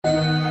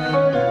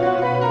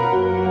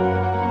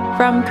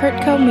From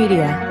Kurtco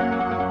Media.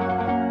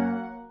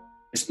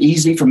 It's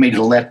easy for me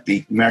to let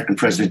the American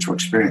Presidential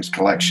Experience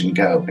collection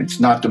go. It's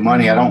not the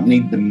money. I don't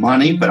need the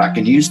money, but I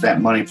can use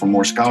that money for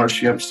more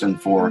scholarships and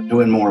for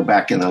doing more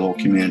back in the little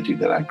community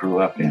that I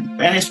grew up in.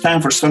 And it's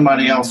time for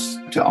somebody else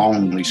to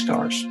own these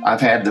cars. I've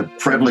had the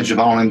privilege of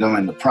owning them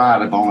and the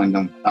pride of owning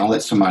them. I'll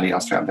let somebody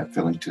else have that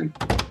feeling too.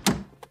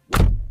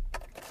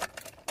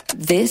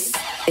 This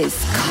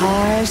is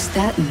Cars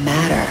That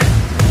Matter.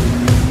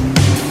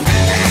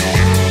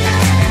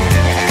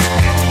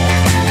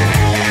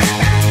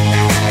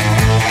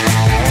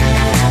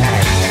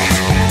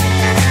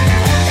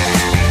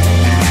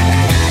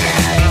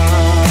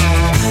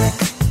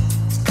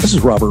 This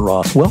is Robert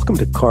Ross. Welcome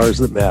to Cars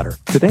That Matter.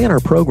 Today on our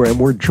program,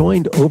 we're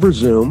joined over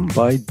Zoom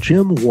by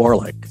Jim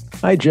Warlick.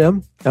 Hi,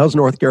 Jim. How's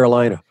North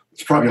Carolina?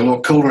 It's probably a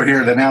little cooler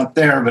here than out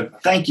there,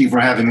 but thank you for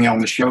having me on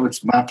the show.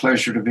 It's my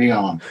pleasure to be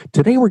on.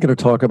 Today, we're going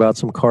to talk about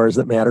some cars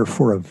that matter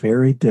for a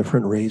very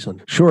different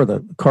reason. Sure,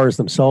 the cars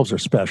themselves are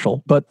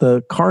special, but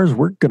the cars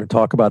we're going to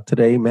talk about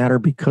today matter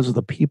because of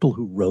the people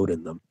who rode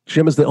in them.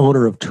 Jim is the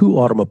owner of two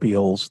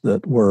automobiles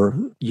that were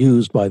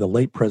used by the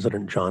late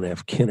President John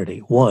F. Kennedy,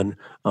 one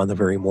on the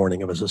very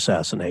morning of his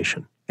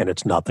assassination, and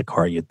it's not the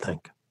car you'd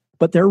think.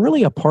 But they're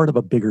really a part of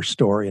a bigger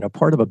story and a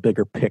part of a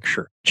bigger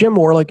picture. Jim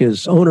Warlick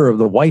is owner of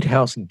the White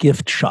House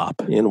Gift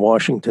Shop in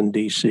Washington,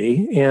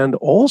 D.C., and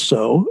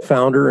also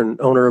founder and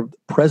owner of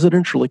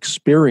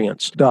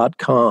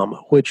presidentialexperience.com,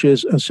 which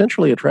is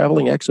essentially a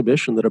traveling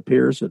exhibition that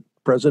appears at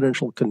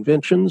presidential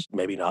conventions,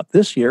 maybe not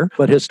this year,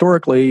 but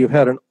historically you've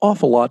had an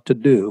awful lot to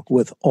do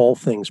with all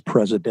things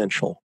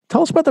presidential.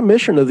 Tell us about the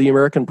mission of the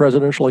American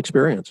Presidential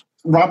Experience.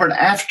 Robert,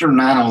 after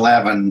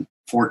 9/11,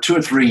 for 2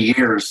 or 3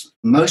 years,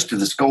 most of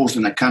the schools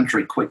in the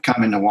country quit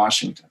coming to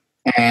Washington.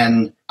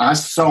 And I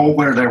saw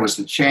where there was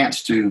a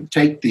chance to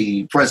take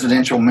the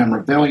presidential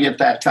memorabilia at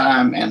that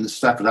time and the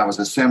stuff that I was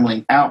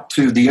assembling out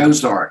to the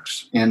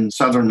Ozarks in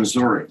southern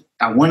Missouri.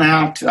 I went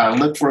out, I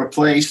looked for a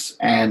place,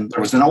 and there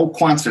was an old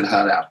Quonset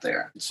hut out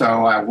there.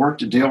 So I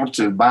worked a deal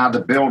to buy the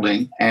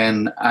building,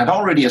 and I'd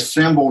already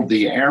assembled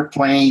the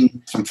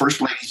airplane, some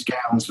First Lady's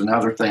gowns, and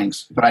other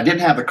things. But I didn't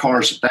have the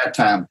cars at that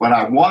time. But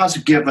I was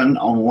given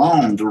on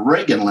loan the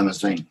Reagan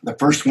limousine, the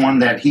first one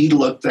that he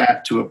looked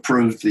at to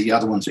approve the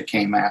other ones that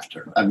came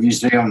after. A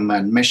museum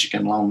in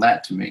Michigan loaned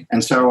that to me.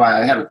 And so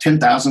I had a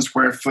 10,000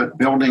 square foot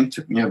building.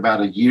 Took me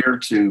about a year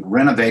to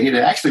renovate it.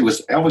 It actually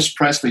was Elvis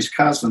Presley's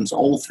cousin's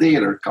old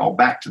theater called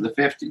back to the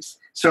 50s.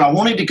 So I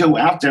wanted to go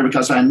out there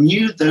because I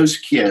knew those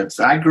kids.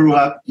 I grew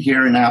up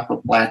here in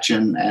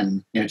Appalachian,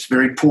 and it's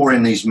very poor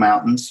in these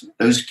mountains.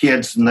 Those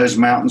kids in those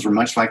mountains were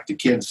much like the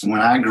kids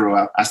when I grew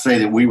up. I say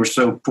that we were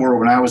so poor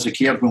when I was a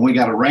kid, when we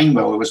got a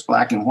rainbow, it was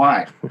black and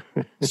white.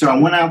 So I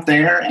went out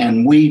there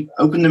and we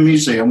opened the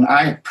museum.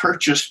 I had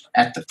purchased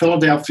at the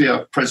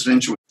Philadelphia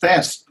Presidential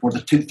Fest for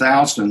the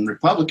 2000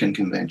 Republican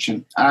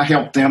Convention. I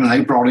helped them, and they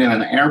brought in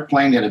an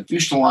airplane that had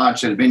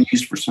fuselage that had been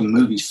used for some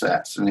movie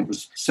sets, and it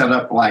was set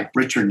up like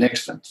Richard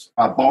Nixon's.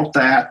 I bought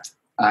that.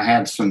 I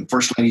had some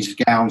First Lady's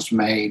gowns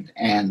made,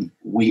 and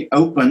we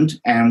opened,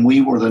 and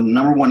we were the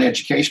number one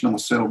educational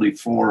facility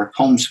for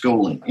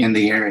homeschooling in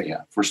the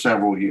area for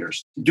several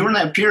years. During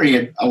that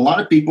period, a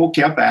lot of people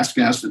kept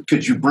asking us,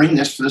 could you bring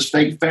this to the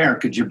state fair?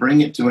 Could you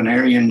bring it to an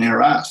area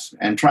near us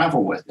and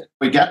travel with it?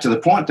 We got to the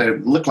point that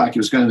it looked like it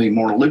was going to be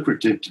more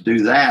lucrative to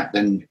do that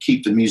than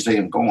keep the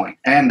museum going.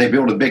 And they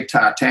built a big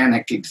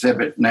Titanic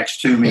exhibit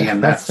next to me,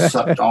 and that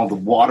sucked all the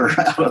water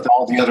out of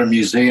all the other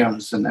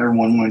museums, and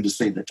everyone wanted to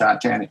see the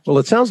Titanic. Well,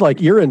 it sounds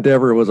like your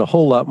endeavor was a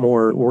whole lot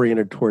more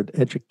oriented toward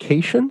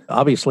education.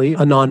 Obviously,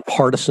 a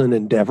nonpartisan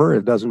endeavor.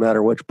 It doesn't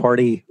matter which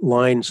party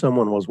line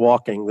someone was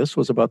walking. This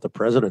was about the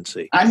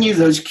presidency. I knew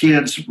those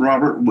kids,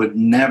 Robert, would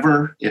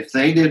never, if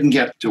they didn't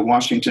get to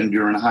Washington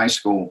during high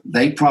school,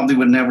 they probably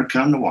would never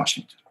come to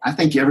Washington. I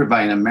think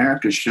everybody in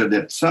America should,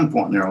 at some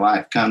point in their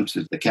life, come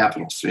to the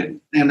capital city.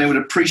 And they would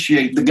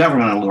appreciate the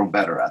government a little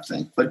better, I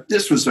think. But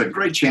this was a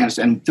great chance,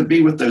 and to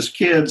be with those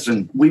kids,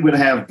 and we would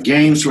have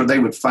games where they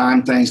would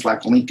find things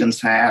like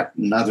Lincoln's hat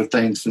and other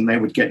things, and they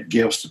would get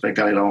gifts if they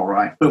got it all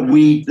right. But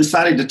we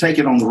decided to take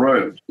it on the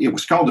road. It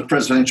was called the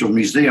Presidential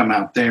Museum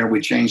out there. We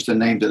changed the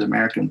name to the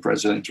American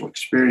Presidential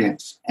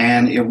Experience,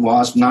 and it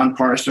was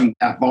nonpartisan.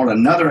 I bought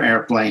another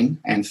airplane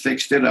and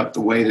fixed it up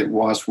the way that it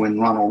was when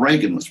Ronald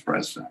Reagan was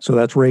president. So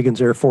that's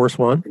Reagan's Air Force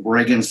One?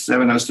 Reagan's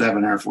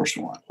 707 Air Force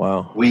One.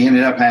 Wow. We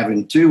ended up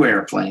having two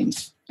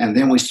airplanes. And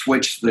then we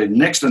switched the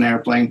Nixon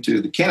airplane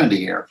to the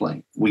Kennedy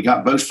airplane. We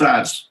got both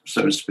sides,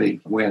 so to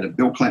speak. We had a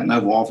Bill Clinton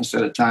Oval Office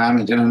at a time,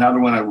 and then another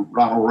one, a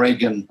Ronald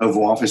Reagan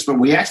Oval Office. But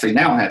we actually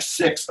now have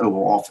 6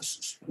 Oval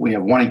Offices. We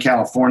have one in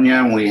California,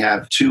 and we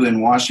have 2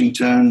 in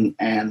Washington,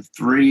 and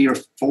 3 or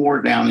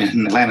 4 down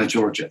in Atlanta,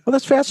 Georgia. Well,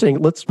 that's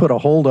fascinating. Let's put a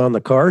hold on the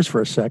cars for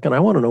a second.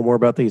 I want to know more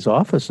about these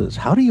offices.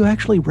 How do you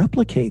actually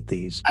replicate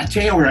these? I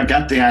tell you where I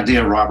got the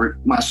idea, Robert.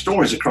 My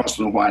store is across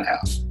from the White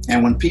House.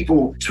 And when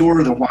people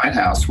tour the White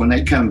House, when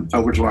they come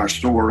over to our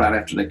store right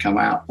after they come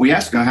out, we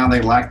ask them how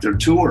they like their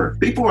tour.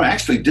 People are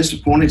actually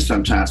disappointed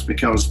sometimes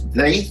because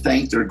they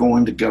think they're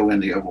going to go in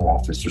the Oval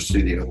Office or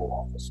see the Oval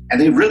Office. And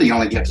they really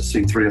only get to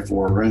see 3 or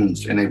 4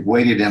 rooms, and they've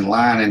waited in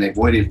line and they've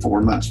waited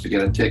 4 months to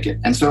get a ticket.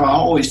 And so I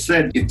always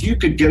said, if you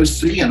could go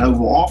see an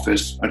Oval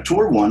Office, a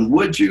tour one,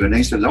 would you? And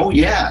they said, oh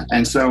yeah.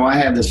 And so I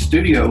had this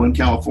studio in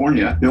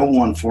California build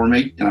one for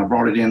me, and I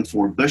brought it in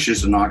for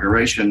Bush's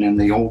inauguration in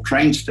the old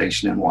train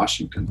station in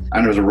Washington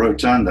under the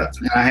rotunda.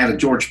 And I had a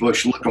George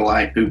Bush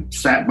lookalike who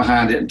sat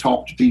behind it and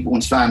talked to people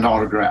and signed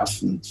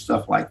autographs and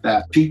stuff like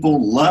that.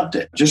 People loved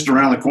it. Just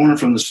around the corner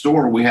from the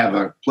store, we have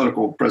a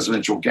political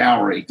presidential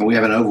gallery, and we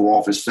have an Oval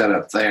Office set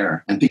up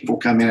there. And people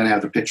come in and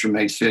have their picture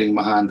made sitting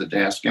behind the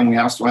desk. And we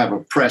also have a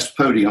press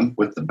podium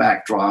with the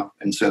backdrop,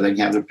 and so they can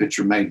have their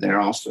picture made there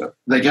also.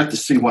 They got to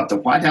see what the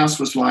White House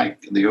was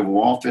like, the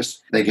Oval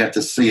Office. They got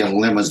to see a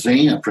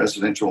limousine, a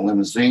presidential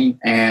limousine,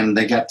 and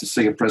they got to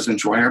see a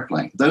presidential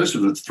airplane. Those are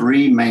the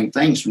 3 main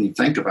things when you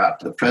think about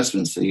the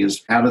presidency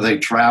is how do they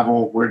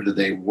travel, where do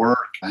they work,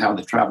 how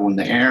they travel in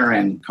the air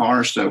and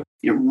cars. So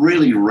it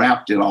really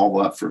wrapped it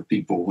all up for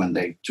people when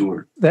they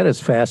toured. That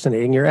is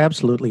fascinating. You're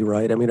absolutely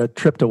right. I mean, a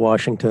trip to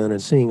Washington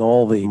and seeing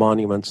all the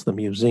monuments, the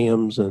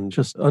museums, and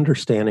just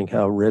understanding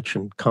how rich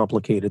and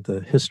complicated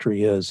the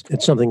history is,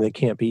 it's something that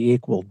can't be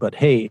equaled. But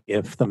hey,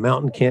 if the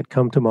mountain can't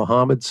come to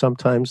Muhammad,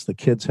 sometimes the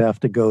kids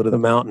have to go to the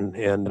mountain.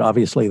 And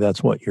obviously,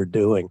 that's what you're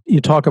doing. You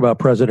talk about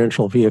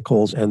presidential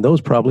vehicles, and those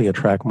probably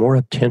attract more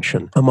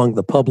attention among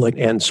the public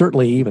and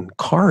certainly even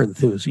car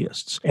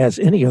enthusiasts as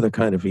any other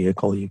kind of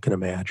vehicle you can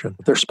imagine.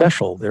 They're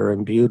special. They're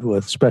imbued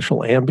with special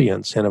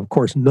ambience. And of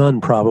course,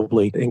 none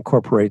probably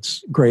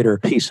incorporates greater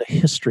piece of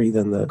history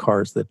than the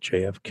cars that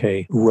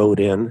JFK rode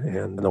in.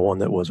 And the one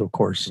that was, of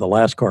course, the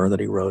last car that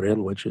he rode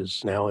in, which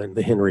is now in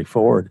the Henry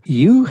Ford.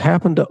 You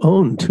happen to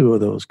own 2 of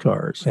those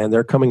cars, and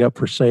they're coming up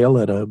for sale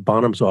at a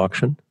Bonhams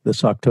auction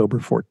this October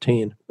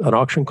 14, an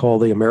auction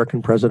called the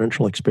American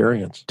Presidential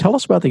Experience. Tell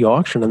us about the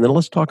auction, and then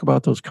let's talk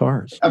about those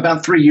cars.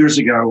 About 3 years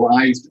ago,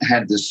 I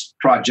had this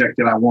project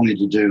that I wanted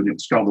to do. It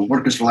was called the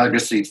Workers'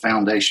 Legacy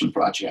Foundation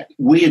Project.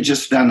 We had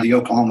just done the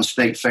Oklahoma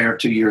State Fair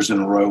 2 years in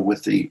a row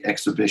with the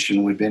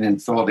exhibition. We've been in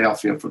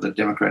Philadelphia for the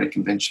Democratic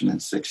Convention in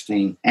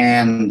 2016.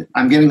 And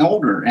I'm getting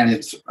older, and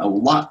it's a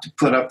lot to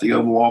put up the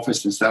Oval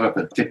Office and set up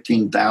a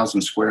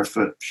 15,000 square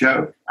foot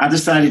show. I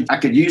decided I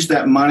could use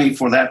that money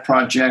for that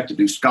project to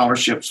do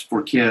scholarships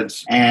for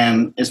kids.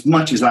 And as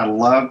much as I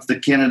love the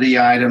Kennedy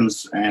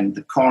items and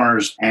the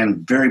cars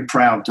and very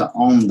proud to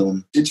own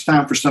them, it's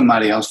time for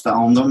somebody else to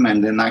own them.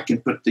 And then I can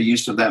put the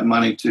use of that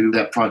money to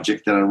that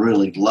project that I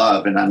really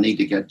love and I need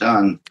to get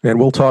done. And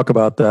we'll talk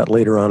about that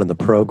later on in the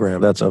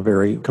program. That's a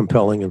very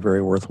compelling and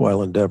very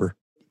worthwhile endeavor.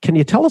 Can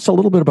you tell us a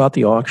little bit about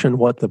the auction,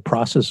 what the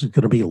process is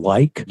going to be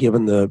like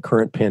given the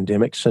current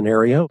pandemic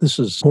scenario? This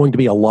is going to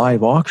be a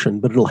live auction,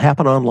 but it'll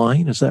happen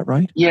online. Is that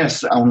right?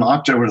 Yes, on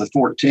October the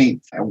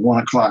 14th at 1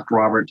 o'clock,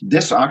 Robert.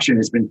 This auction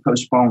has been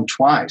postponed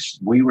twice.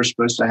 We were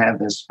supposed to have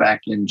this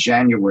back in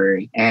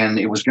January, and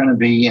it was going to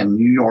be in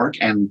New York,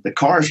 and the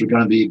cars were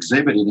going to be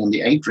exhibited in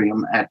the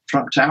atrium at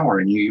Trump Tower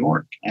in New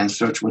York. And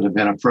so it would have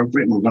been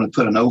appropriate. And we're going to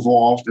put an Oval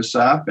Office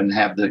up and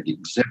have the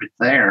exhibit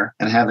there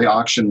and have the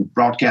auction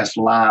broadcast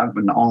live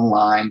and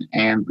online,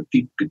 and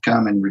people could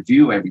come and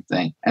review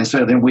everything. And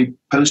so then we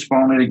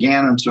postponed it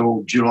again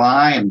until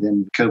July, and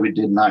then COVID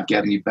did not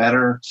get any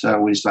better.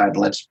 So we decided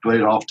let's put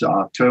it off to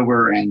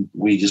October, and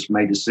we just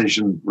made a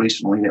decision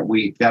recently that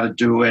we've got to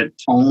do it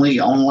only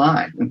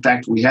online. In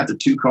fact, we have the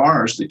 2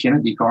 cars. The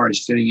Kennedy car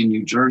is sitting in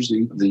New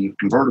Jersey, the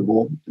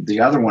convertible.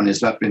 The other one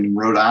is up in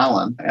Rhode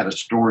Island at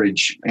a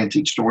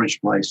antique storage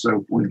place.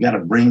 So we've got to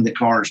bring the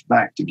cars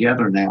back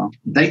together now.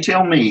 They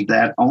tell me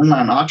that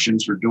online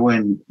auctions are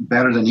doing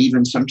better than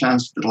even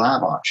sometimes the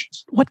live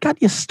auctions. What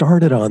got you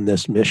started on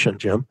this mission,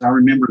 Jim? I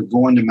remember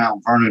going to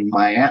Mount Vernon.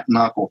 My aunt and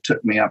uncle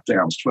took me up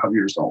there. I was 12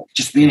 years old.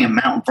 Just being in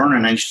Mount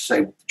Vernon, I used to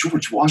say,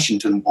 George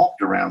Washington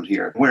walked around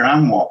here where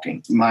I'm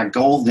walking. My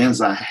goal then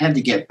is I had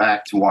to get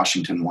back to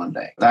Washington one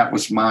day. That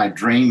was my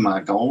dream, my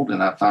goal,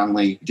 and I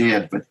finally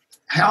did. But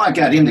how I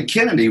got into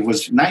Kennedy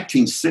was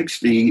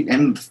 1960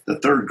 in the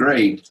 3rd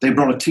grade. They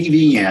brought a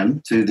TV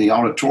in to the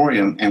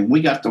auditorium, and we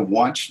got to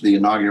watch the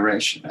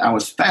inauguration. I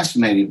was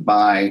fascinated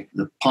by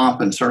the pomp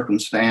and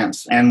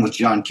circumstance and with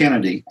John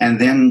Kennedy. And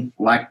then,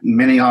 like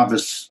many of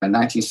us in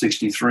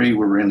 1963, we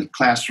were in the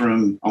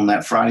classroom on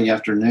that Friday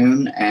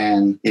afternoon,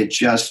 and it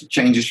just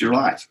changes your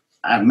life.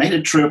 I made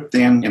a trip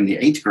then in the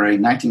 8th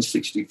grade,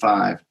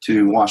 1965,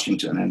 to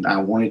Washington, and I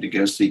wanted to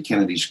go see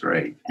Kennedy's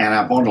grave. And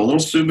I bought a little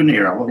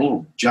souvenir, a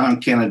little John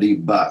Kennedy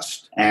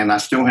bust, and I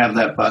still have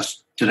that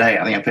bust today.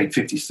 I think I paid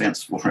 50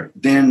 cents for it.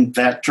 Then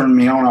that turned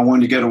me on. I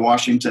wanted to go to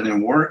Washington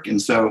and work.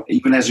 And so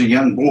even as a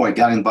young boy,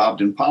 got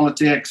involved in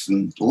politics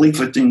and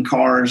leafleting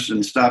cars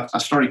and stuff. I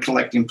started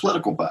collecting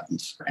political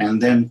buttons.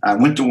 And then I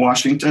went to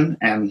Washington,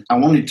 and I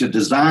wanted to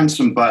design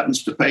some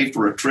buttons to pay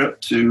for a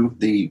trip to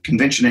the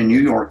convention in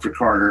New York for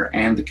Carter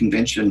and the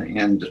convention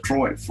in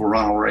Detroit for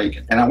Ronald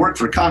Reagan. And I worked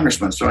for a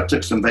congressman, so I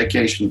took some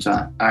vacation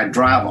time. I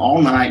drive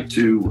all night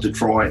to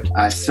Detroit.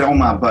 I sell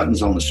my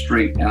buttons on the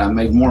street, and I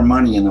made more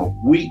money in a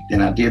week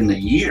than I did in a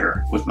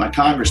year with my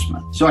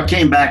congressman. So I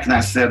came back and I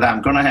said,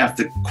 I'm going to have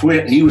to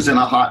quit. He was in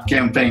a hot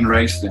campaign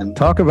race then.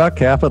 Talk about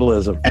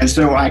capitalism. And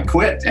so I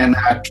quit, and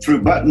I threw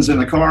buttons in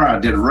the car. I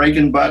did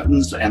Reagan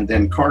buttons and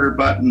then Carter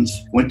buttons,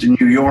 went to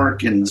New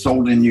York and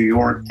sold in New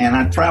York. And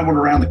I traveled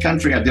around the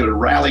country. I did a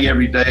rally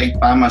every day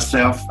by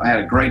myself. I had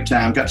a great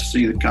time, got to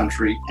see the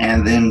country.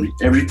 And then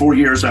every 4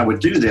 years I would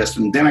do this.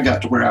 And then I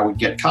got to where I would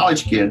get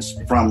college kids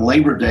from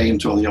Labor Day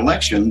until the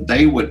election.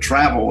 They would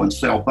travel and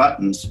sell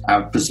buttons. I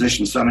would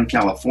position some in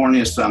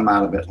California, some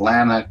out of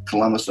Atlanta,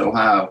 Columbus,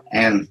 Ohio.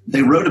 And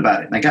they wrote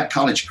about it, and they got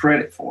college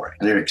credit for it.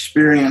 Their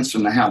experience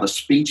and how the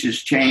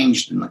speeches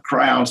changed in the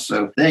crowd.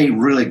 So they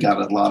really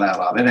got a lot out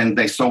of it. And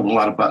they sold a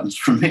lot of buttons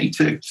for me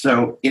too.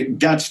 So it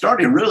got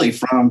started really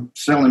from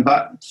selling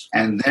buttons.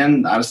 And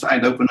then I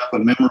decided to open up a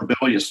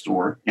memorabilia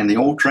store in the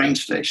old train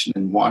station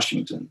in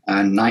Washington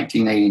in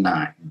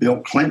 1989. Bill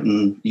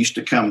Clinton used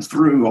to come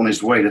through on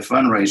his way to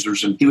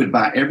fundraisers, and he would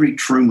buy every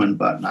Truman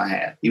button I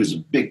had. He was a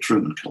big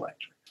Truman collector.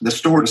 The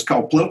store was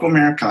called Political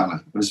Americana.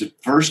 It was the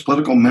first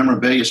political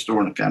memorabilia store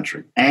in the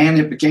country. And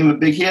it became a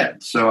big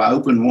hit. So I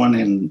opened one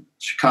in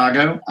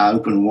Chicago. I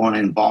opened one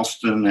in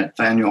Boston at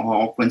Faneuil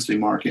Hall, Quincy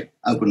Market.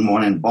 I opened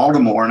one in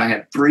Baltimore, and I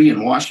had 3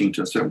 in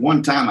Washington. So at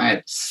one time, I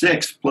had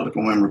 6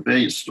 political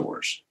memorabilia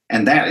stores.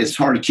 And that is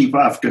hard to keep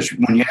up, because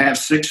when you have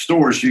 6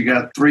 stores, you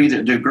got 3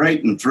 that do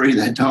great and 3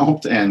 that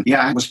don't. And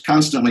yeah, I was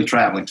constantly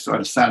traveling, so I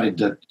decided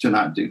to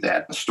not do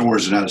that,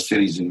 stores in other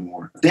cities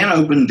anymore. Then I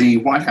opened the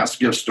White House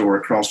gift store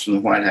across from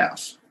the White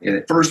House. It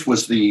at first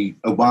was the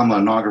Obama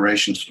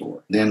inauguration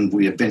store. Then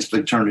we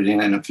eventually turned it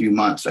in a few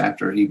months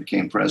after he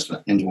became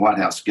president into White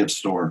House gift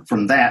store.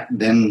 From that,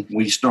 then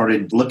we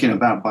started looking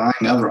about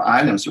buying other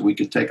items that we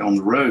could take on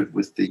the road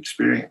with the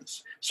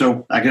experience.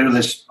 So I go to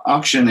this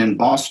auction in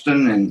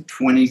Boston in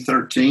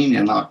 2013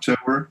 in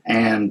October,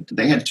 and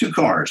they had 2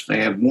 cars.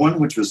 They had one,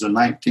 which was a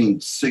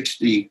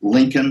 1960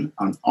 Lincoln,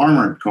 an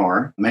armored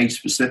car made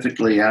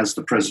specifically as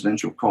the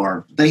presidential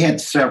car. They had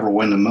several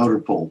in the motor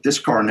pool. This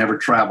car never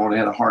traveled. It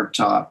had a hard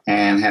top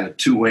and had a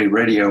 2-way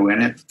radio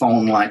in it,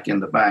 phone like in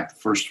the back, the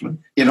first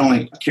one. It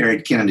only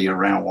carried Kennedy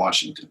around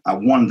Washington. I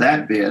won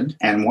that bid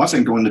and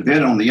wasn't going to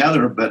bid on the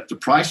other, but the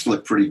price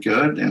looked pretty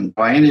good. And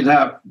I ended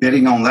up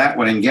bidding on that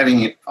one and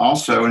getting it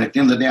also. And at the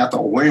end of the day, I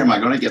thought, where am I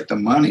going to get the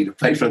money to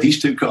pay for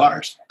these 2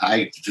 cars?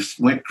 I just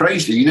went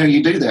crazy. You know,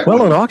 you do that.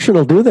 Well, an auction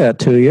will do that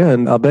to you,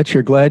 and I'll bet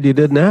you're glad you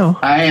did now.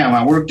 I am.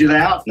 I worked it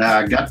out.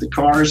 I got the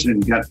cars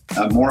and got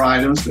more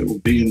items that will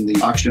be in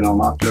the auction on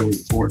October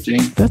the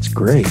 14th. That's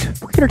great.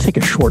 We're going to take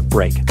a short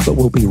break, but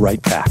we'll be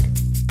right back.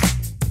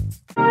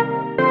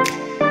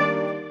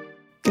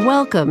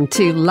 Welcome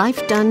to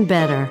Life Done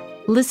Better.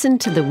 Listen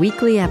to the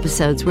weekly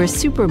episodes where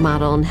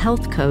supermodel and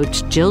health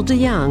coach Jill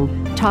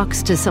DeYoung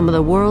talks to some of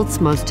the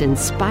world's most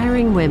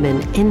inspiring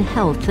women in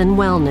health and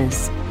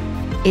wellness.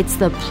 It's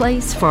the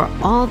place for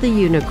all the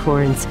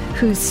unicorns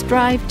who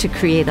strive to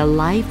create a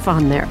life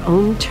on their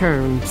own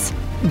terms.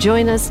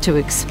 Join us to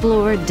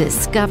explore,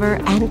 discover,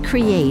 and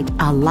create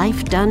a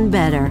life done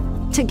better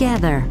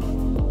together.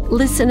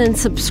 Listen and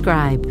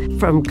subscribe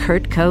from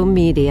Kurtco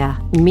Media.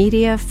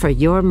 Media for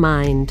your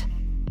mind.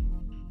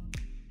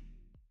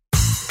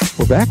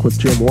 We're back with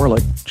Jim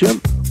Warlick.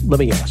 Jim, let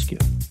me ask you.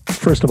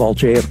 First of all,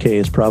 JFK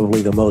is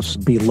probably the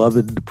most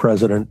beloved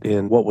president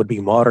in what would be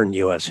modern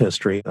U.S.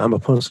 history. I'm a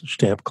postage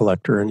stamp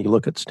collector, and you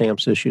look at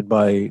stamps issued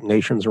by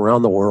nations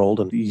around the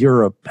world, and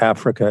Europe,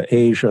 Africa,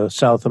 Asia,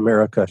 South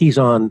America. He's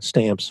on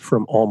stamps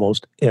from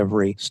almost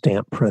every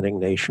stamp printing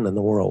nation in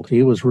the world.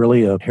 He was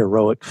really a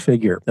heroic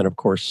figure. And of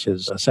course,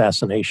 his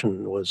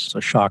assassination was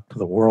a shock to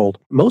the world.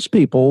 Most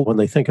people, when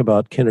they think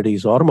about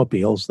Kennedy's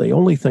automobiles, they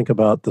only think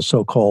about the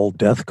so-called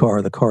death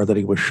car, the car that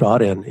he was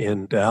shot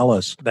in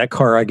Dallas. That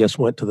car, I guess,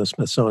 went to the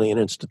Smithsonian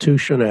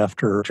Institution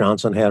after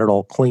Johnson had it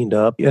all cleaned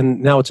up.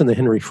 And now it's in the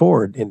Henry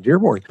Ford in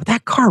Dearborn. But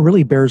that car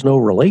really bears no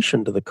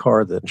relation to the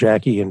car that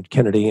Jackie and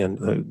Kennedy and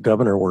the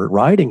governor were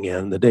riding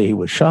in the day he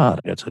was shot.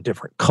 It's a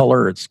different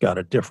color. It's got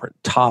a different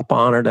top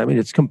on it. I mean,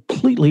 it's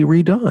completely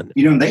redone.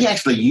 You know, they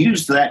actually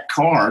used that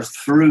car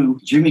through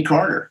Jimmy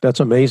Carter. That's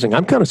amazing.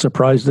 I'm kind of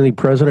surprised any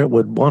president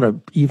would want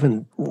to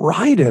even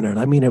ride in it.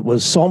 I mean, it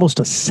was almost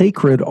a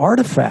sacred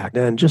artifact.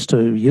 And just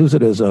to use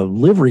it as a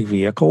livery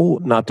vehicle,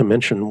 not to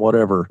mention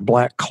whatever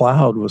black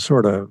cloud was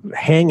sort of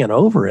hanging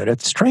over it.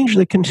 It's strange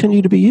they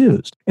continue to be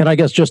used. And I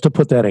guess just to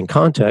put that in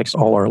context,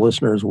 all our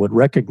listeners would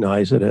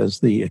recognize it as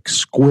the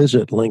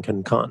exquisite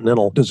Lincoln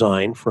Continental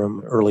design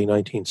from early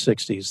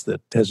 1960s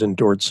that has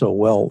endured so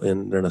well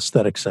in an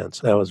aesthetic sense.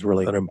 That was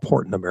really an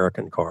important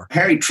American car.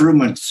 Harry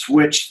Truman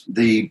switched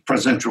the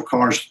presidential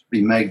cars to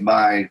be made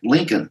by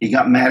Lincoln. He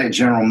got mad at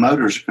General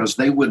Motors because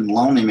they wouldn't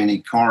loan him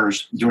any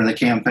cars during the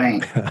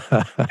campaign.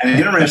 And an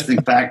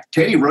interesting fact,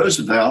 Teddy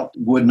Roosevelt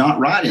would not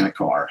ride in a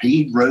car.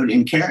 He rode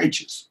in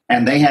carriages.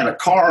 And they had a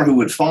car who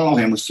would follow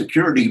him with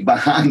security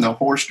behind the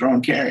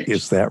horse-drawn carriage.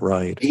 Is that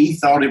right? He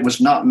thought it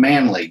was not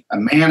manly. A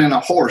man and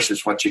a horse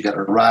is what you got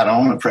to ride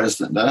on, the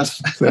president does.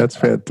 That's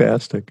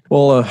fantastic.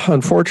 Well,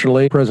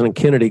 unfortunately, President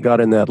Kennedy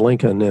got in that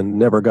Lincoln and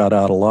never got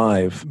out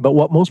alive. But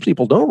what most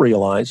people don't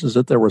realize is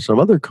that there were some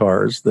other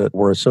cars that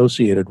were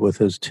associated with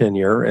his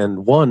tenure,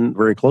 and one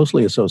very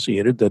closely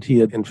associated that he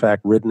had, in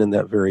fact, ridden in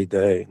that very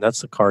day.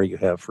 That's the car you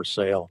have for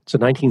sale. It's a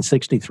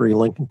 1963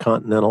 Lincoln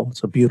Continental.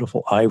 It's a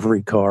beautiful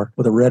ivory car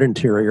with a red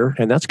interior,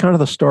 and that's kind of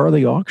the star of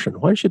the auction.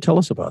 Why don't you tell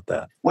us about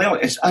that? Well,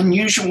 it's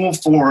unusual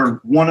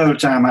for one other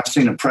time I've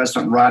seen a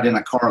president ride in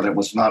a car that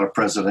was not a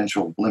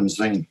presidential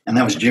limousine, and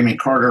that was Jimmy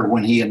Carter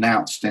when he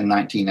announced in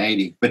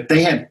 1980. But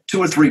they had 2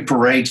 or 3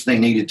 parades they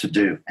needed to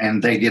do,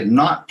 and they did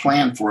not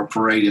plan for a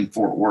parade in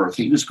Fort Worth.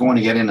 He was going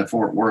to get into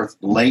Fort Worth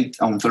late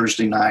on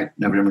Thursday night,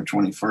 November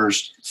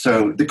 21st.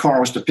 So the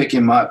car was to pick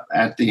him up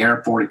at the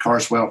airport at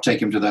Carswell,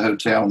 take him to the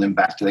hotel, and then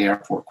back to the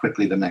airport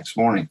quickly the next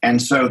morning. And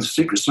so the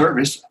Secret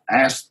Service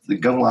asked the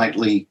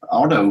Golightly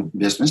auto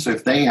business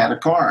if they had a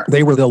car.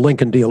 They were the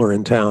Lincoln dealer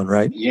in town,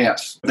 right?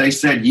 Yes. They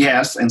said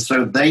yes. And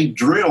so they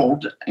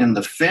drilled in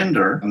the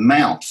fender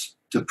mounts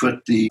to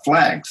put the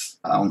flags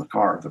on the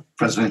car, the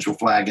presidential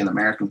flag and the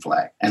American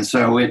flag. And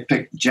so it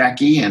picked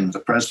Jackie and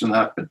the president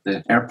up at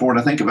the airport,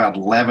 I think about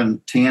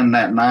 11:10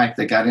 that night.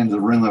 They got into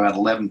the room about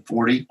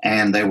 11:40,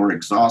 and they were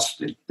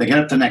exhausted. They got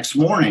up the next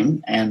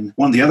morning, and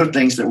one of the other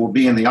things that will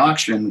be in the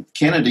auction,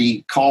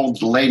 Kennedy called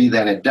the lady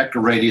that had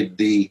decorated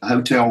the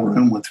hotel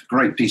room with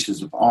great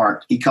pieces of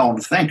art. He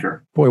called to thank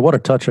her. Boy, what a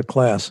touch of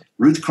class.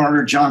 Ruth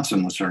Carter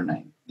Johnson was her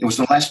name. It was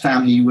the last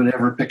time he would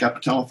ever pick up a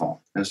telephone.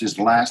 It was his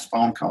last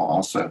phone call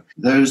also.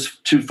 Those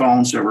 2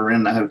 phones that were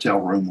in the hotel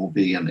room will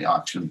be in the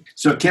auction.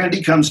 So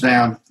Kennedy comes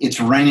down.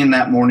 It's raining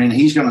that morning.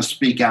 He's going to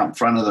speak out in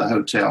front of the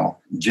hotel.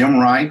 Jim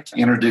Wright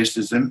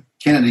introduces him.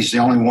 Kennedy's the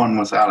only one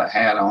without a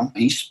hat on.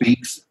 He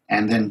speaks.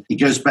 And then he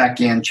goes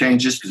back in,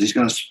 changes, because he's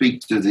going to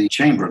speak to the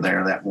chamber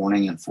there that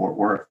morning in Fort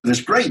Worth.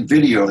 There's great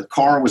video. The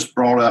car was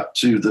brought up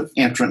to the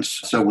entrance,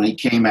 so when he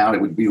came out,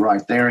 it would be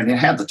right there, and it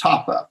had the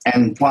top up.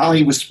 And while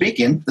he was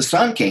speaking, the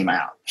sun came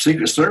out.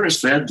 Secret Service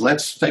said,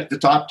 let's take the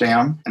top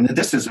down. And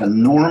this is a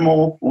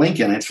normal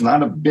Lincoln. It's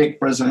not a big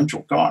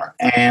presidential car.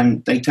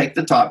 And they take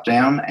the top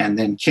down, and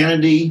then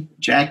Kennedy,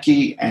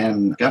 Jackie,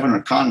 and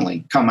Governor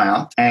Connally come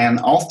out, and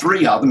all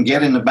 3 of them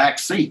get in the back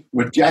seat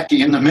with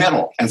Jackie in the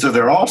middle. And so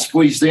they're all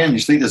squeezed in. You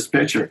see this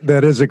picture.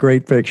 That is a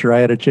great picture. I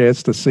had a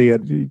chance to see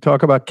it. You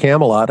talk about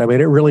Camelot. I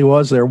mean, it really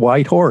was their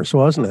white horse,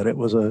 wasn't it? It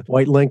was a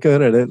white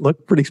Lincoln, and it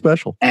looked pretty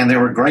special. And there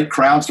were great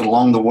crowds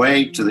along the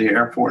way to the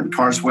airport in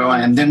Carswell.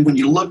 And then when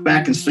you look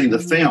back and see the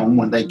film,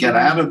 when they get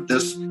out of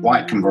this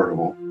white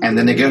convertible and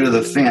then they go to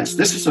the fence,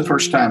 this is the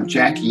first time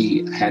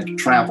Jackie had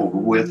traveled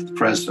with the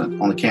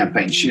president on the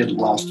campaign. She had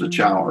lost a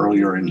child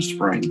earlier in the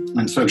spring,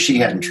 and so she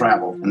hadn't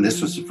traveled. And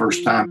this was the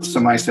first time.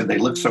 Somebody said they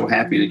looked so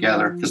happy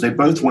together because they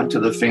both went to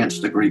the fence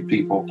to greet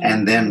people.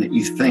 And then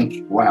you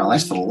think, wow,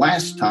 that's the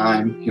last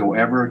time he'll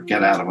ever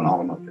get out of an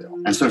automobile.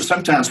 And so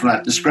sometimes when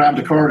I describe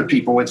the car to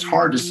people, it's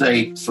hard to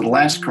say it's the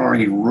last car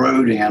he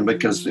rode in,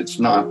 because it's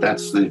not.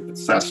 That's the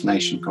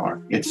assassination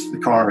car. It's the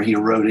car he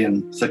rode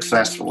in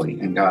successfully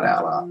and got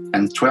out of.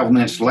 And 12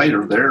 minutes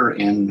later, they're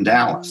in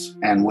Dallas.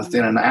 And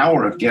within an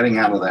hour of getting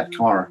out of that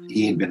car,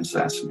 he had been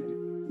assassinated.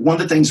 One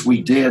of the things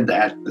we did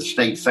at the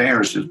state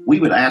fairs is we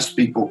would ask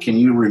people, can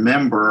you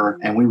remember,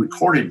 and we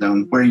recorded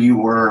them, where you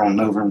were on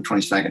November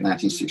 22nd,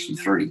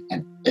 1963.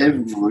 And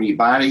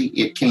everybody,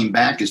 it came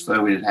back as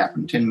though it had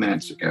happened 10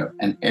 minutes ago.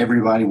 And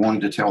everybody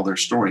wanted to tell their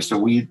story. So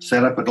we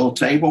set up a little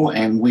table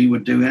and we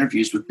would do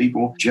interviews with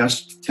people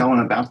just telling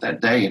about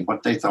that day and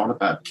what they thought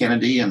about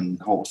Kennedy and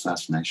the whole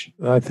assassination.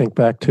 I think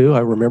back too, I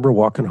remember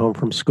walking home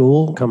from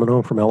school, coming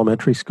home from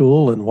elementary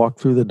school, and walked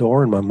through the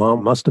door, and my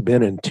mom must have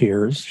been in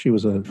tears. She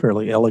was a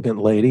fairly elegant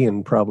lady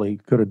and probably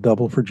could have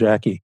doubled for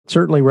Jackie. It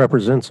certainly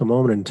represents a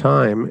moment in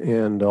time,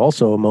 and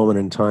also a moment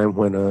in time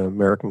when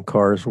American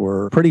cars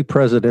were pretty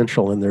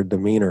presidential in their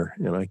demeanor,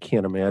 and I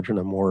can't imagine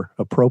a more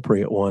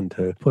appropriate one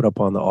to put up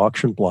on the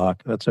auction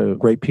block. That's a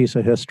great piece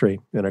of history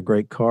and a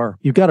great car.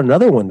 You've got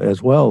another one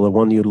as well, the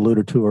one you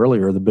alluded to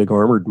earlier, the big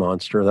armored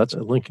monster. That's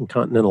a Lincoln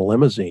Continental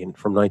limousine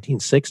from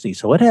 1960,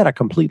 so it had a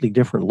completely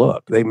different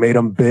look. They made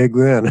them big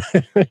then.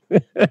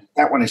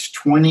 That one is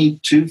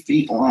 22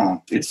 feet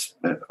long. It's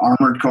an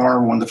armored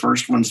car, one of the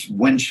first ones,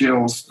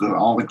 windshields,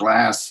 all the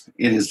glass.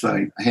 It is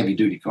a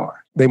heavy-duty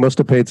car. They must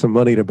have paid some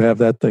money to have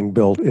that thing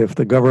built. If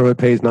the government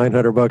pays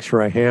 $900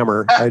 for a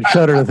hammer, I'd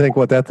shudder to think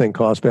what that thing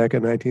cost back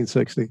in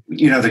 1960.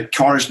 The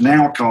cars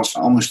now cost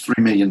almost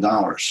 $3 million.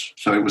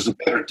 So it was a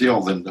better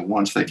deal than the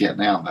ones they get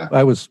now, though.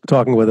 I was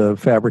talking with a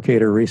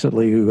fabricator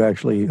recently who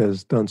actually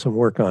has done some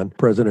work on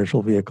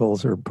presidential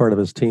vehicles, or part of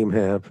his team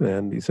have,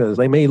 and he says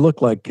they may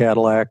look like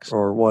Cadillacs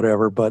or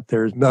whatever, but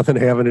there's nothing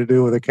having to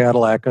do with a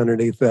Cadillac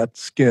underneath that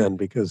skin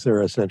because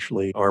they're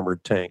essentially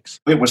armored tanks.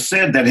 It was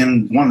said that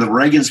in one of the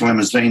Reagan's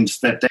limousines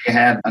that they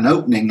had an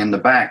opening in the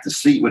back. The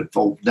seat would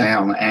fold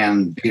down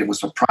and it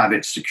was a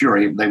private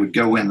security. They would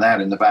go in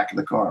that in the back of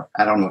the car.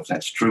 I don't know if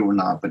that's true or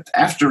not, but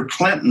after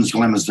Clinton's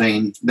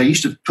limousine, they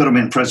used to put them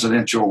in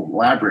presidential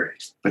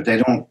libraries, but they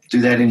don't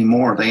do that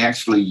anymore. They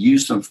actually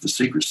use them for the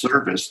Secret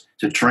Service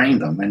to train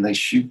them, and they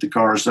shoot the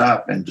cars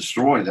up and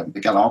destroy them.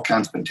 They got all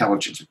kinds of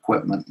intelligence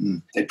equipment,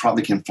 and they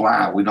probably can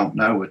fly. We don't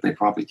know, but they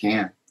probably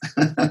can.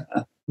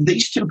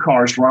 These two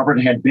cars,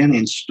 Robert, had been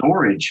in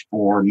storage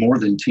for more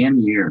than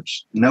 10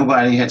 years.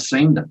 Nobody had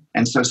seen them.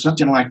 And so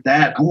something like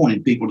that, I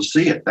wanted people to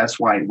see it. That's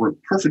why it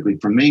worked perfectly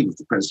for me with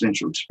the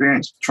presidential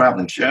experience,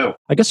 traveling show.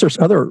 I guess there's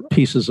other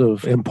pieces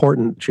of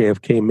important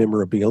JFK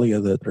memorabilia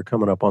that are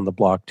coming up on the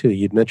block, too.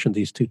 You'd mentioned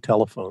these two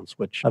telephones,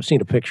 which I've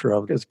seen a picture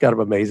of. It's kind of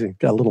amazing.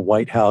 Got a little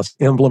White House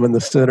emblem in the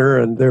center,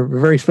 and they're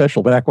very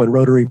special back when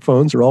rotary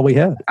phones are all we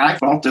had. I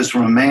bought this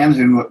from a man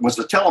who was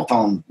the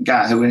telephone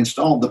guy who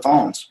installed the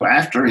phones.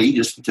 After he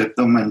just took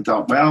them and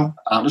thought, well,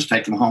 I'll just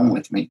take them home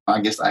with me.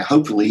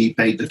 Hopefully he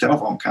paid the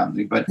telephone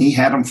company, but he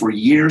had them for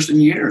years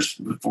and years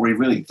before he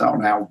really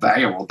thought how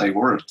valuable they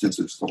were since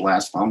it was the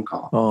last phone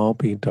call. Oh, I'll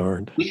be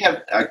darned. We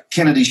have a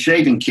Kennedy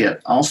shaving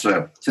kit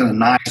also. It's in a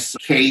nice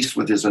case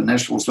with his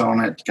initials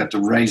on it. Got the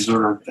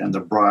razor and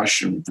the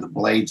brush and the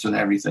blades and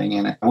everything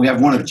in it. And we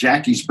have one of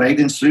Jackie's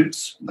bathing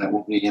suits that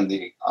will be in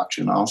the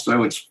auction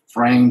also. It's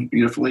framed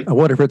beautifully. I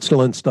wonder if it's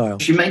still in style.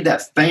 She made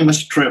that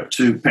famous trip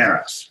to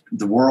Paris.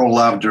 The world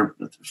loved her.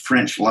 The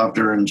French loved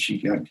her, and she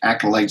got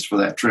accolades for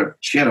that trip.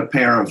 She had a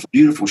pair of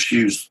beautiful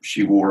shoes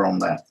she wore on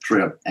that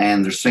trip,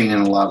 and they're seen in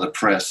a lot of the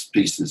press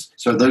pieces.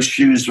 So those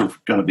shoes are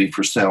going to be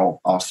for sale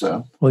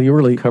also. Well, you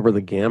really cover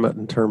the gamut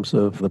in terms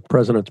of the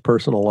president's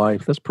personal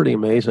life. That's pretty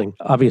amazing.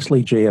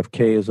 Obviously,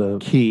 JFK is a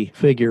key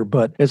figure,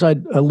 but as I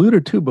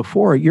alluded to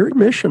before, your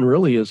mission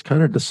really is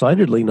kind of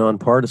decidedly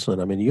nonpartisan.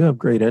 I mean, you have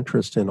great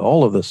interest in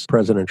all of this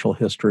presidential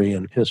history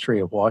and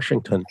history of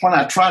Washington. What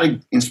I try to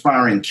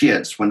inspire in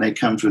kids when they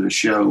come to the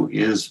show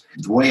is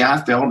the way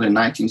I felt in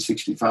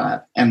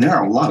 1965. And there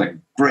are a lot of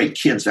great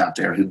kids out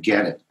there who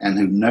get it and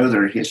who know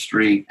their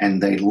history and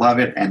they love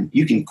it. And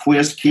you can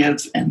quiz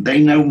kids and they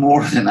know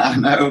more than I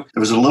know. There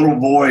was a little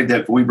boy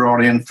that we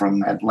brought in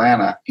from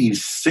Atlanta.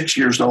 He's 6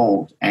 years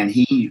old and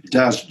he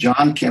does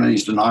John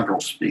Kennedy's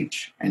inaugural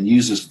speech and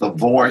uses the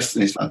voice.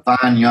 And he's a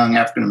fine young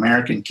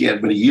African-American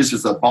kid, but he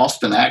uses a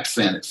Boston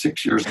accent at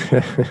 6 years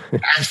old.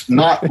 That's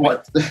not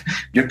what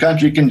your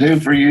country can do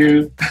for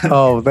you.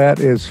 Oh, that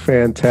is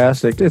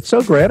fantastic. It's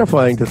so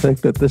gratifying to think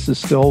that this is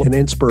still an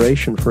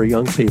inspiration for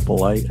young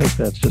people. I think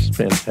that's just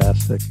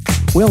fantastic.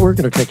 Well, we're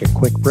going to take a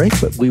quick break,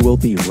 but we will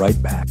be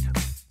right back.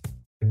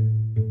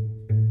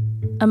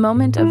 A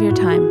Moment of Your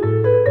Time,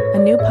 a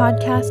new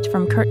podcast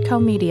from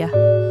Kurtco Media.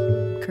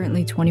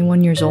 Currently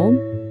 21 years old,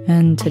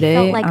 and today I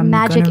felt like I'm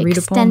magic gonna read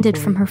extended a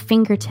poem from her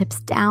fingertips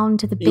down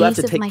to the base of my spine.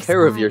 You have to take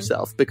care of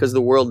yourself because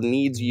the world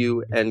needs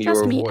you and your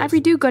voice. Trust me, every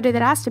do-gooder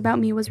that asked about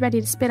me was ready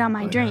to spit on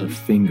my drain. Her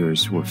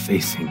fingers were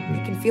facing me.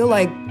 You can feel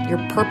like your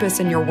purpose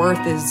and your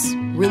worth is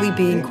really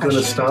being questioned.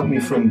 Gonna stop me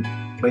from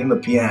playing the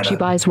piano. She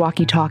buys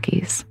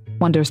walkie-talkies,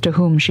 wonders to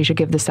whom she should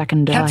give the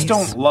second device. Cats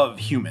don't love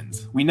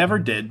humans. We never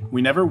did.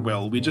 We never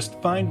will. We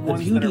just find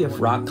ones that are... The beauty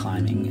of rock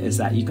climbing is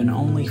that you can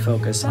only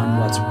focus on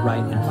what's right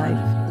in front of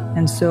you.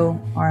 And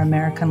so our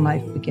American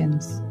life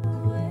begins.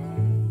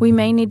 We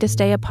may need to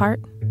stay apart,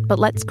 but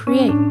let's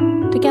create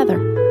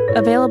together.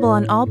 Available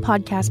on all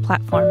podcast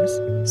platforms.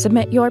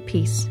 Submit your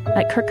piece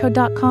at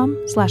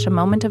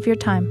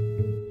kurtco.com/a-moment-of-your-time.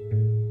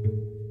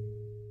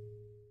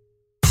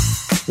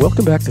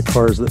 Welcome back to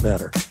Cars That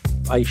Matter.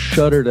 I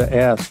shudder to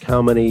ask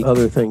how many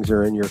other things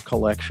are in your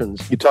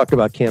collections. You talked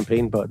about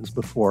campaign buttons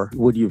before.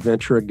 Would you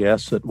venture a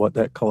guess at what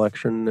that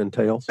collection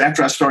entails?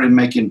 After I started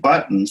making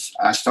buttons,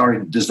 I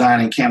started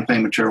designing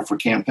campaign material for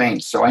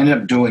campaigns. So I ended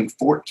up doing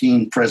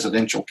 14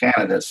 presidential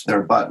candidates,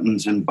 their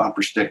buttons and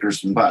bumper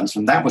stickers and buttons.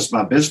 And that was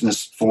my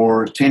business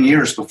for 10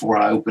 years before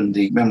I opened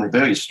the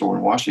memorabilia store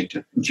in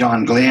Washington.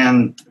 John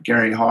Glenn,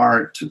 Gary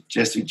Hart,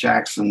 Jesse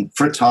Jackson,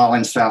 Fritz Hall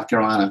in South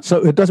Carolina. So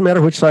it doesn't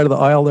matter which side of the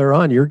aisle they're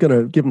on, you're going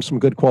to give them some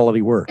good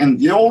quality work. In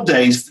the old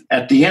days,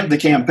 at the end of the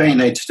campaign,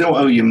 they'd still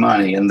owe you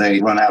money and they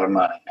run out of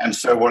money. And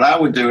so what I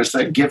would do is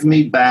say, give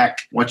me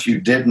back what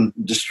you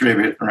didn't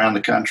distribute around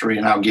the country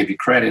and I'll give you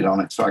credit on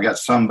it. So I got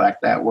some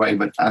back that way.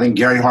 But I think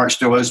Gary Hart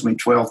still owes me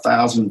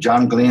 $12,000.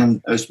 John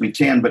Glenn owes me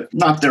 $10,000, but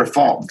not their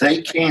fault.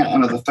 They can't,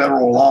 under the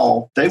federal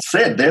law. They've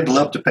said they'd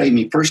love to pay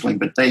me personally,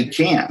 but they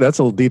can't. That's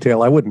a little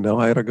detail I wouldn't know.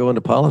 I had to go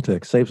into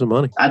politics, save some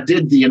money. I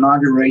did the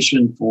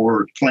inauguration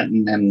for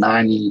Clinton in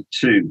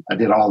 92. I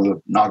did all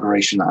the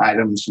inauguration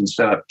items and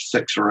set up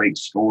 6 or 8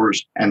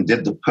 stores and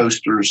did the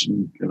posters.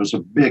 And it was a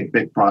big,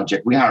 big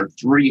project. We hired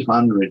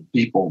 300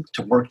 people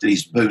to work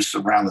these booths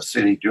around the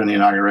city during the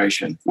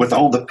inauguration. With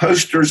all the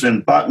posters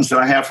and buttons that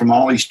I have from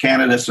all these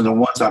candidates and the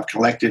ones I've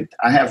collected,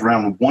 I have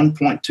around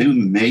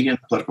 1.2 million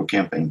political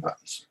campaign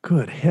buttons.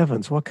 Good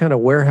heavens. What kind of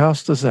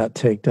warehouse does that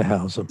take to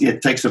house them?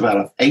 It takes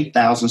about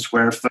 8,000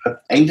 square foot,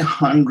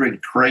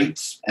 800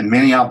 crates, and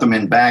many of them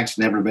in bags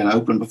never been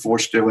opened before,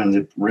 still in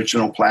the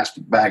original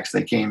plastic bags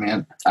they came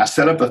in. I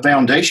set up a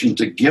foundation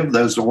to give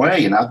those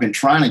away, and I've been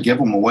trying to give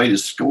them away to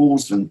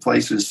schools and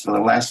places for the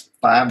last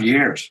 5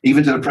 years,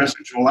 even to the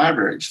presidential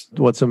libraries.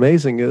 What's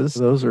amazing is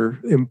those are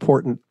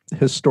important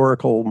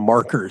historical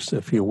markers,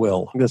 if you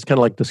will. It's kind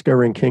of like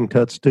discovering King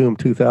Tut's tomb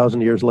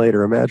 2,000 years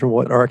later. Imagine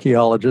what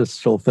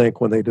archaeologists will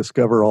think when they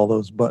discover all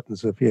those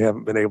buttons if you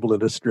haven't been able to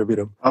distribute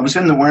them. I was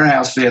in the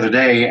warehouse the other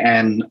day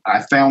and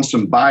I found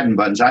some Biden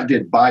buttons. I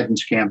did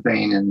Biden's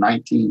campaign in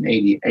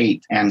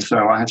 1988. And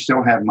so I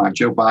still have my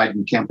Joe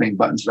Biden campaign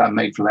buttons that I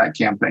made for that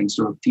campaign.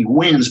 So if he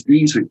wins,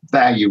 these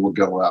value will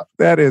go up.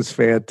 That is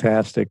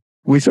fantastic.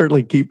 We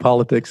certainly keep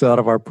politics out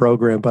of our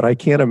program, but I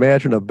can't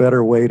imagine a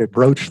better way to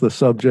broach the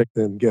subject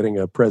than getting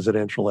a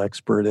presidential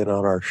expert in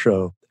on our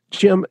show.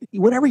 Jim,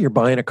 whenever you're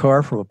buying a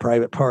car from a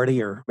private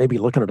party or maybe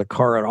looking at a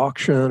car at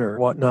auction or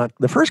whatnot,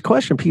 the first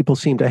question people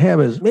seem to have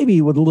is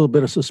maybe with a little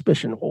bit of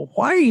suspicion, well,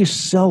 why are you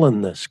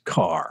selling this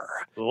car?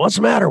 What's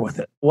the matter with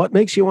it? What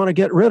makes you want to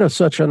get rid of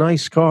such a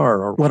nice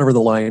car, or whatever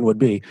the line would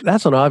be?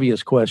 That's an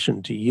obvious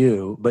question to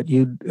you, but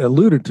you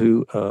alluded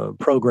to a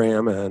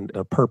program and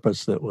a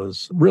purpose that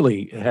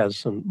really has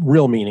some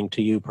real meaning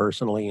to you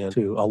personally and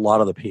to a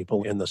lot of the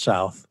people in the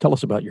South. Tell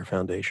us about your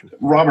foundation.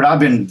 Robert, I've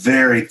been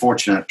very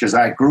fortunate because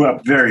I grew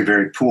up very,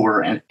 very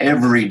poor, and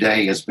every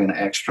day has been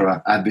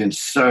extra. I've been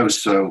so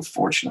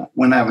fortunate.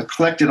 When I've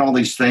collected all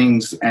these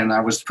things, and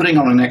I was putting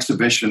on an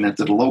exhibition at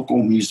the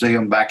local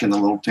museum back in the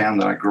little town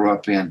that I grew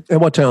up in.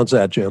 And what town's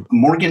that, Jim?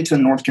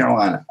 Morganton, North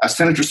Carolina.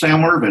 Senator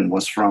Sam Ervin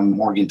was from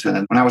Morganton.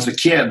 And when I was a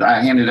kid,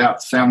 I handed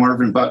out Sam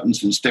Ervin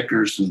buttons and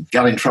stickers and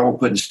got in trouble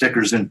putting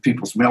stickers in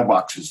people's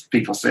mailboxes.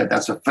 People said,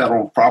 that's a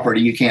federal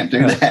property. You can't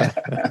do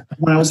that.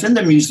 When I was in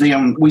the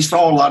museum, we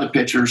saw a lot of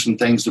pictures and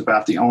things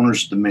about the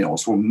owners of the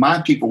mills. Well,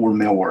 my people were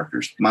mill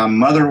workers. My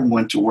mother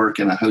went to work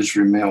in a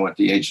hosiery mill at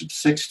the age of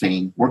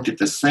 16, worked at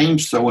the same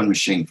sewing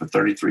machine for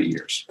 33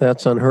 years.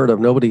 That's unheard of.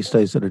 Nobody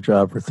stays at a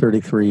job for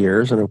 33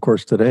 years. And of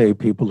course, today,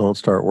 people don't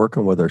start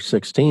working when they're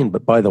 16.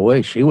 But by the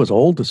way, she was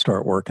old to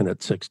start working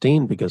at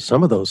 16 because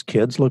some of those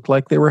kids looked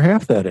like they were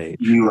half that age.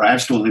 You are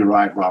absolutely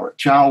right, Robert.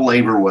 Child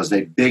labor was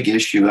a big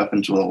issue up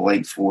until the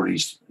late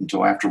 40s,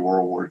 until after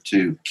World War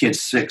II.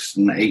 Kids 6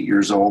 and 8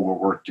 years old were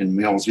worked in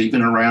mills,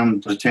 even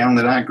around the town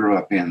that I grew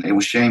up in. It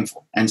was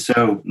shameful. And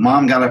so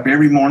Mom got up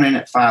every morning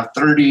at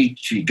 5:30.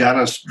 She got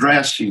us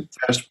dressed. She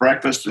fed us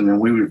breakfast, and then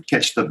we would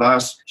catch the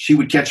bus. She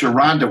would catch a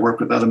ride to work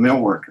with other mill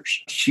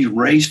workers. She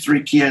raised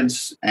 3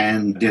 kids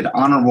and did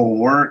honorable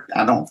work.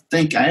 I don't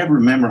think I ever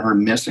remember her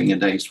missing a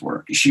day's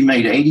work. She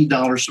made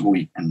 $80 a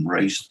week and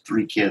raised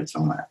 3 kids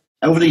on that.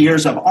 Over the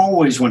years, I've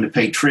always wanted to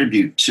pay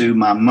tribute to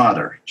my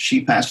mother.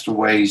 She passed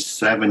away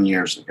 7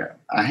 years ago.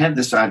 I had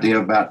this idea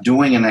about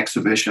doing an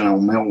exhibition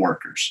on mill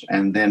workers,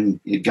 and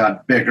then it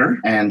got bigger.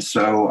 And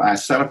so I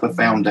set up a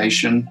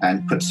foundation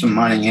and put some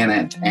money in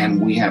it.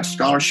 And we have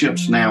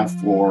scholarships now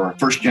for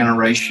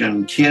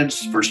first-generation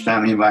kids, first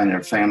time anybody in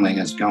their family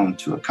has gone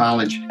to a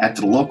college at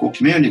the local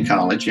community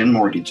college in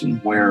Morganton,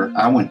 where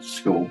I went to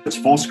school. It's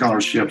full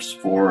scholarships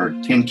for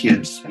 10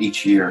 kids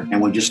each year.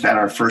 And we just had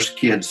our first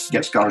kids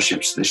get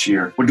scholarships this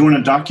year. We're doing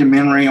a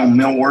documentary on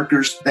mill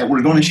workers that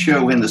we're going to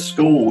show in the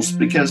schools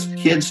because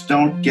kids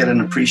don't get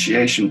an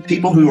appreciation.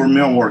 People who are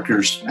mill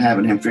workers have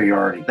an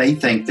inferiority. They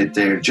think that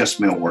they're just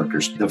mill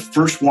workers. The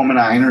first woman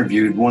I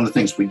interviewed, one of the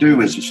things we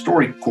do is a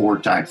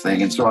StoryCorps type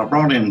thing. And so I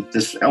brought in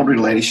this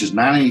elderly lady. She's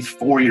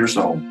 94 years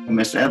old,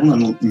 Miss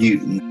Evelyn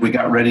Newton. We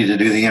got ready to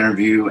do the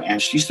interview,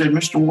 and she said,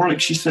 Mr. Warlick,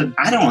 she said,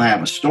 I don't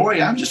have a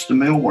story. I'm just a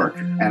mill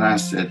worker. And I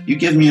said, you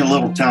give me a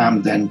little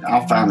time, then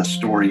I'll find a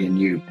story in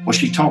you. Well,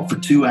 she talked for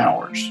 2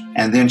 hours.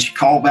 And then she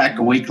called back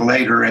a week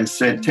later and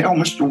said, tell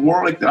Mr.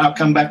 Warlick that I'll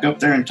come back up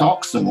there and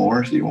talk some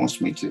more if he wants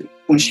me to.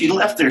 When she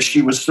left there,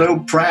 she was so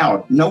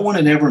proud. No one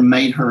had ever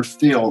made her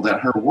feel that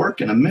her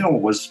work in a mill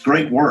was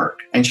great work.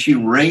 And she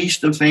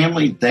raised a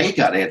family. They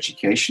got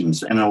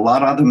educations, and a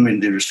lot of them,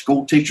 and there are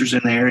school teachers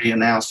in the area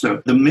now.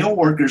 So the mill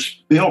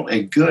workers built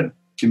a good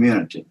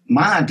community.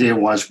 My idea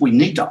was we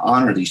need to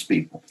honor these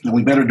people, and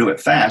we better do it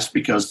fast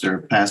because they're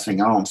passing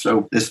on.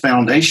 So this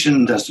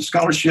foundation does the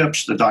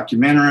scholarships, the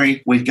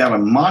documentary. We've got a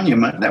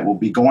monument that will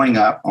be going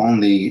up on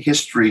the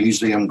History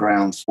Museum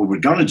grounds. We were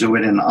going to do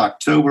it in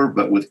October,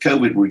 but with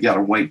COVID, we got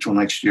to wait till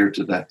next year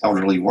till the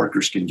elderly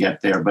workers can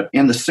get there. But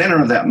in the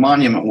center of that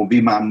monument will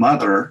be my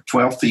mother,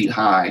 12 feet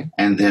high,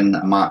 and then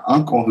my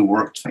uncle who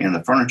worked in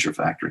the furniture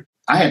factory.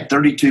 I had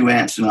 32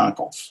 aunts and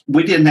uncles.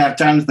 We didn't have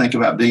time to think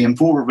about being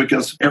poor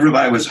because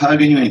everybody was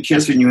hugging you and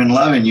kissing you and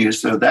loving you.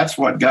 So that's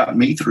what got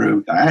me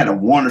through. I had a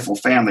wonderful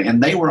family,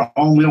 and they were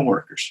all mill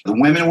workers. The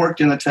women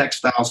worked in the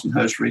textiles and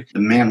hosiery. The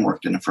men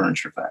worked in the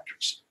furniture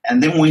factories.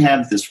 And then we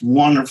have this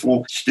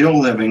wonderful, still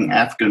living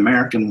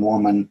African-American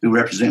woman who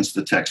represents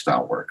the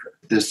textile worker.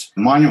 This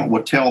monument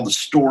will tell the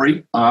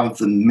story of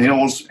the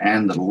mills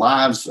and the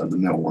lives of the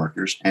mill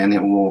workers, and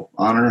it will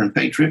honor and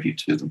pay tribute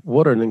to them.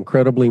 What an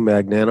incredibly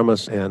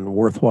magnanimous and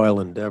worthwhile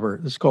endeavor.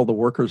 It's called the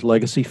Workers'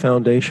 Legacy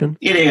Foundation.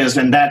 It is,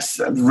 and that's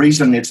the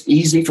reason it's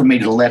easy for me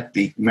to let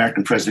the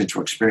American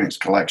Presidential Experience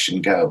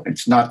Collection go.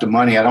 It's not the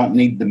money. I don't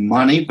need the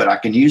money, but I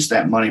can use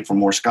that money for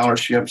more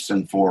scholarships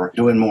and for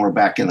doing more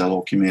back in the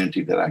little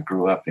community that I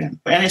grew up in.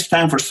 And it's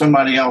time for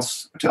somebody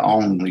else to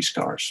own these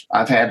cars.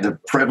 I've had the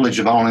privilege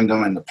of owning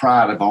them and the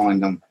pride of owning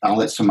them. I'll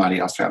let somebody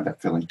else have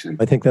that feeling too.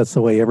 I think that's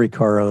the way every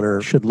car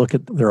owner should look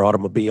at their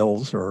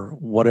automobiles or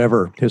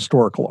whatever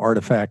historical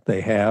artifact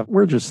they have.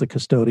 We're just the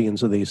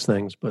custodians of these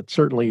things, but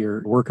certainly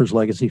your Workers'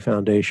 Legacy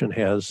Foundation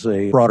has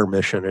a broader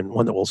mission and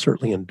one that will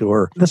certainly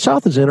endure. The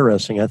South is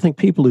interesting. I think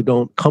people who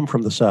don't come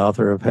from the South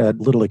or have had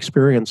little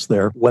experience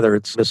there, whether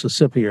it's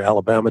Mississippi or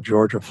Alabama,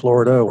 Georgia,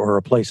 Florida, or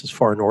a place as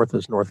far north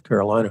as North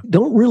Carolina,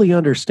 don't really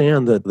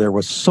understand that there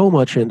was so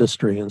much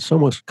industry and so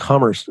much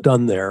commerce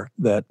done there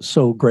that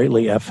so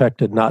greatly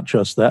affected not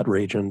just that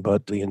region,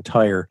 but the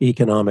entire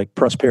economic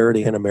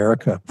prosperity in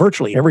America.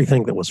 Virtually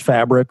everything that was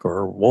fabric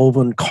or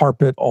woven,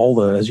 carpet, all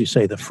the, as you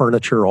say, the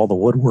furniture, all the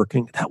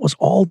woodworking, that was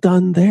all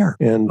done there.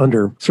 And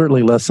under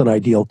certainly less than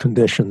ideal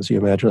conditions. You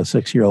imagine a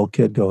 6-year-old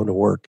kid going to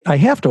work. I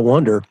have to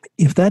wonder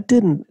if that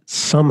didn't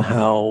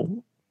somehow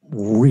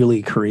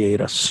really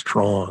create a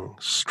strong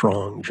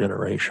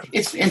generation.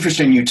 It's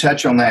interesting you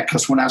touch on that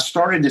because when I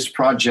started this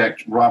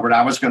project, Robert,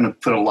 I was going to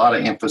put a lot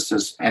of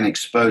emphasis and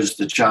expose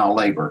the child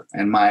labor,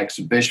 and my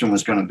exhibition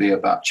was going to be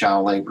about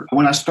child labor.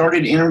 When I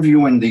started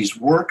interviewing these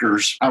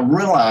workers, I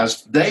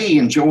realized they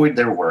enjoyed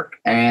their work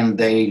and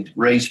they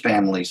raised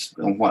families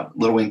on what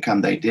little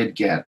income they did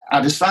get.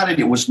 I decided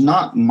it was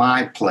not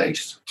my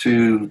place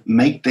to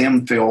make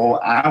them feel,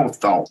 I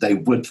thought they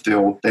would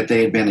feel that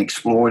they had been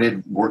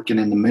exploited working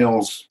in the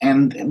mills.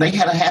 And they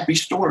had a happy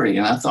story.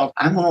 And I thought,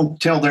 I'm going to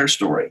tell their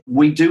story.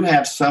 We do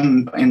have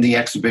some in the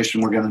exhibition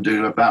we're going to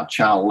do about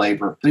child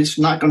labor. But it's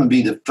not going to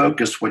be the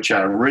focus which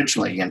I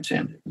originally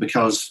intended,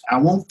 because I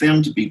want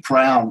them to be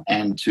proud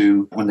and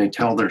to, when they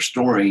tell their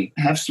story,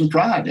 have some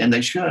pride, and they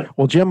should.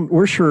 Well, Jim,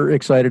 we're sure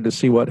excited to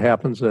see what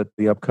happens at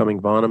the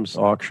upcoming Bonhams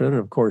auction. And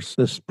of course,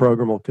 this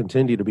program will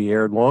continue to be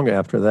aired long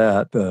after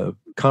that. The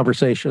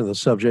conversation of the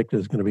subject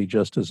is going to be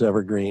just as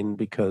evergreen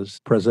because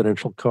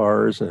presidential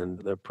cars and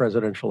the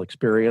presidential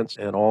experience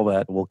and all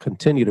that will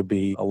continue to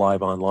be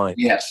alive online.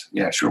 Yes,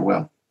 sure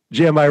will.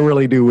 Jim, I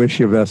really do wish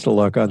you best of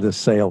luck on this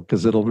sale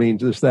because it'll mean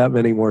just that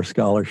many more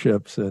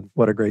scholarships, and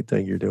what a great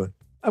thing you're doing.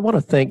 I want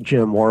to thank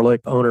Jim Warlick,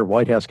 owner of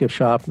White House Gift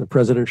Shop and the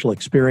Presidential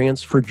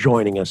Experience, for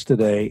joining us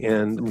today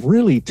and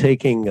really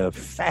taking a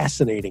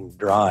fascinating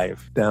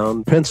drive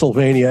down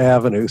Pennsylvania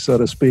Avenue, so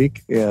to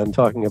speak, and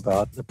talking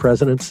about the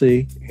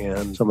presidency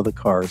and some of the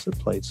cars that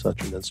played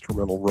such an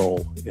instrumental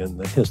role in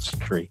the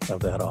history of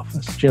that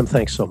office. Jim,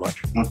 thanks so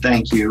much. Well,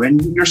 thank you.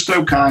 And you're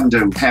so kind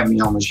to have me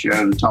on the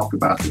show to talk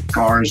about the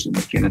cars and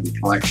the Kennedy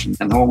collection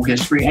and the whole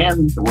history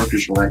and the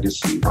Workers'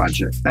 Legacy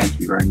Project. Thank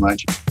you very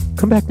much.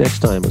 Come back next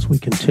time as we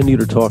continue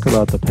to talk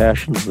about the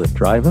passions that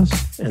drive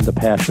us and the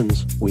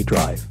passions we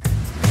drive.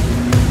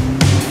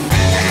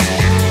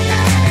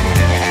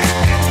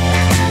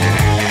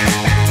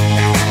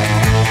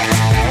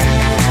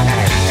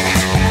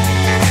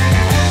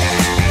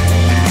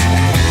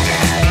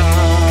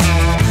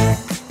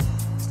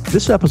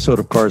 This episode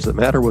of Cars That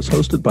Matter was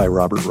hosted by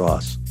Robert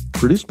Ross,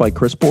 produced by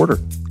Chris Porter,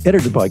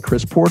 edited by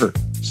Chris Porter,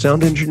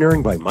 sound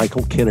engineering by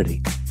Michael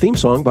Kennedy, theme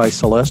song by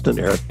Celeste and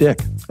Eric Dick,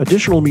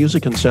 additional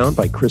music and sound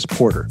by Chris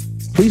Porter.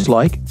 Please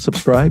like,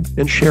 subscribe,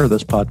 and share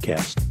this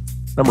podcast.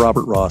 I'm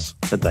Robert Ross,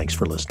 and thanks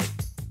for listening.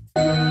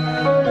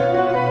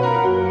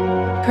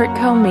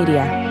 Kurtco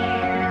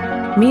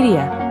Media.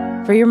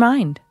 Media for your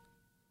mind.